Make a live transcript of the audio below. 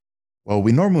Well,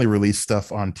 we normally release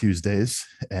stuff on Tuesdays,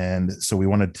 and so we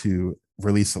wanted to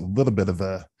release a little bit of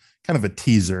a kind of a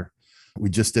teaser. We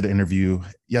just did an interview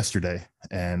yesterday,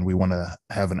 and we want to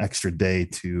have an extra day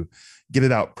to get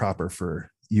it out proper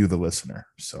for you, the listener.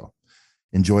 So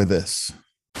enjoy this.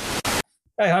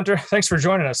 Hey, Hunter, thanks for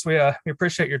joining us. We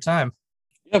appreciate your time.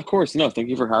 Yeah, of course. No, thank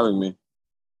you for having me.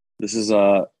 This is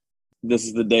the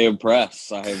day of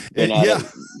press. I have been at it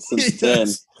since then.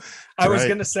 I was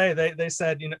going to say they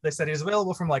said he's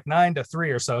available from like 9 to 3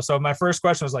 or so. So my first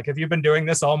question was like, have you been doing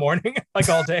this all morning, like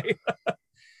all day?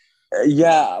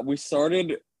 Yeah, I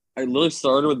literally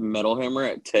started with Metal Hammer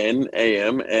at 10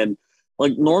 a.m. and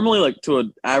like normally like to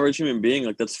an average human being,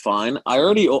 like that's fine. I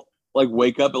already like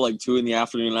wake up at like 2 in the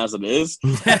afternoon as it is.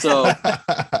 So,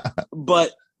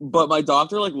 but my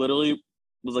doctor like literally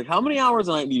was like, how many hours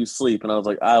a night do you sleep? And I was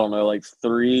like, I don't know, like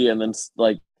 3. And then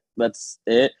like, that's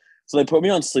it. So they put me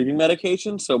on sleeping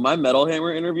medication. So my Metal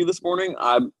Hammer interview this morning,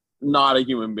 I'm not a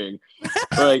human being.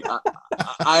 Like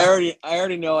I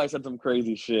already know I said some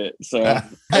crazy shit. So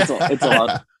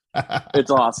it's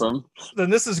awesome. Then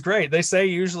this is great. They say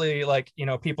usually like,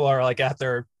 people are like at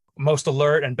their most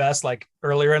alert and best like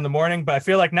earlier in the morning, but I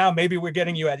feel like now maybe we're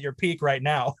getting you at your peak right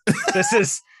now. This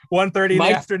is 1:30 in the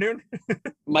afternoon.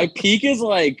 My peak is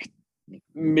like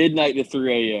midnight to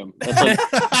 3 a.m. That's like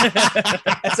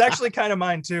it's actually kind of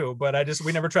mine too, but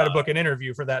we never try to book an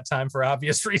interview for that time for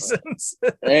obvious reasons.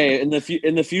 Hey, in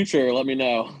the future, let me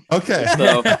know. Okay.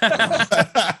 So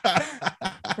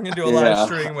I'm gonna do a live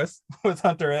stream with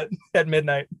Hunter at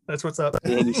midnight. That's what's up.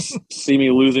 Yeah, you see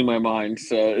me losing my mind,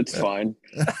 so it's fine.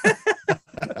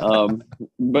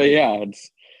 But yeah,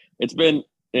 it's been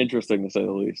interesting to say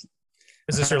the least.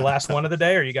 Is this your last one of the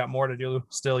day, or you got more to do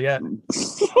still yet?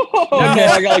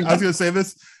 I was gonna say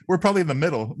this. We're probably in the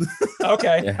middle.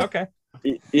 Okay. Yeah. Okay.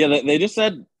 Yeah, they just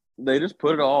said they just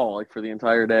put it all like for the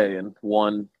entire day in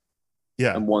one.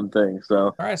 Yeah. And one thing. So.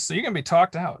 All right. So you're gonna be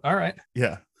talked out. All right.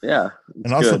 Yeah. Yeah.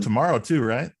 And also tomorrow too,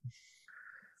 right?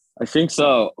 I think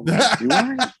so.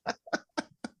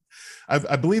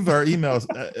 I believe our emails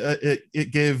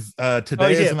it gave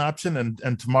today as an option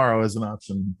and tomorrow as an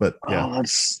option, but yeah.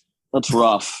 That's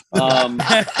rough.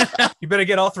 You better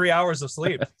get all 3 hours of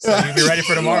sleep so you'll be ready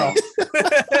for tomorrow.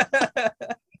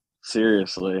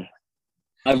 Seriously,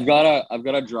 I've got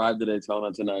to drive to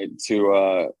Daytona tonight.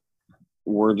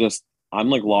 I'm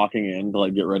like locking in to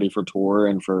like get ready for tour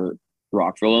and for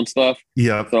Rockville and stuff.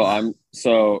 Yeah. I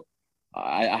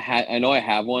know I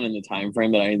have one in the time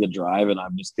frame that I need to drive, and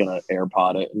I'm just gonna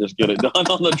AirPod it and just get it done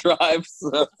on the drive.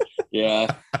 So,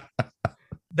 yeah.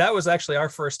 That was actually our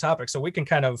first topic, so we can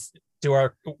kind of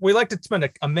we like to spend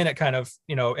a minute kind of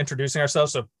introducing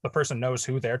ourselves so the person knows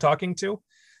who they're talking to,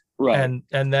 right?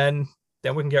 And then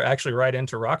we can get actually right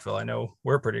into Rockville. I know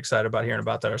we're pretty excited about hearing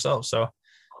about that ourselves. So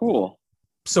cool.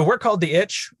 So we're called The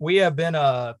Itch. We have been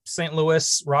a St.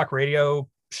 Louis rock radio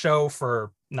show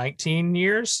for 19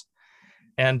 years,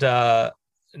 and now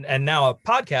a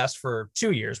podcast for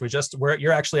 2 years.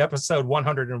 You're actually episode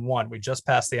 101. We just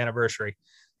passed the anniversary.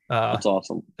 That's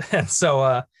awesome. And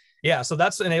so, so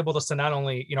that's enabled us to not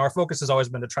only, our focus has always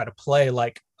been to try to play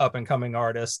like up and coming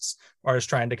artists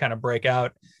trying to kind of break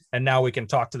out. And now we can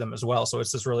talk to them as well. So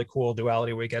it's this really cool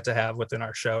duality we get to have within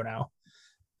our show now.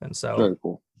 And so, very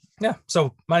cool. Yeah.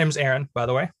 So my name is Aaron, by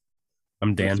the way.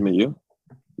 I'm Dan. Nice to meet you.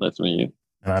 Nice to meet you.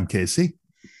 And I'm Casey.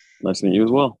 Nice to meet you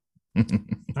as well.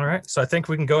 All right. So I think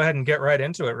we can go ahead and get right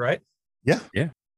into it, right? Yeah. Yeah.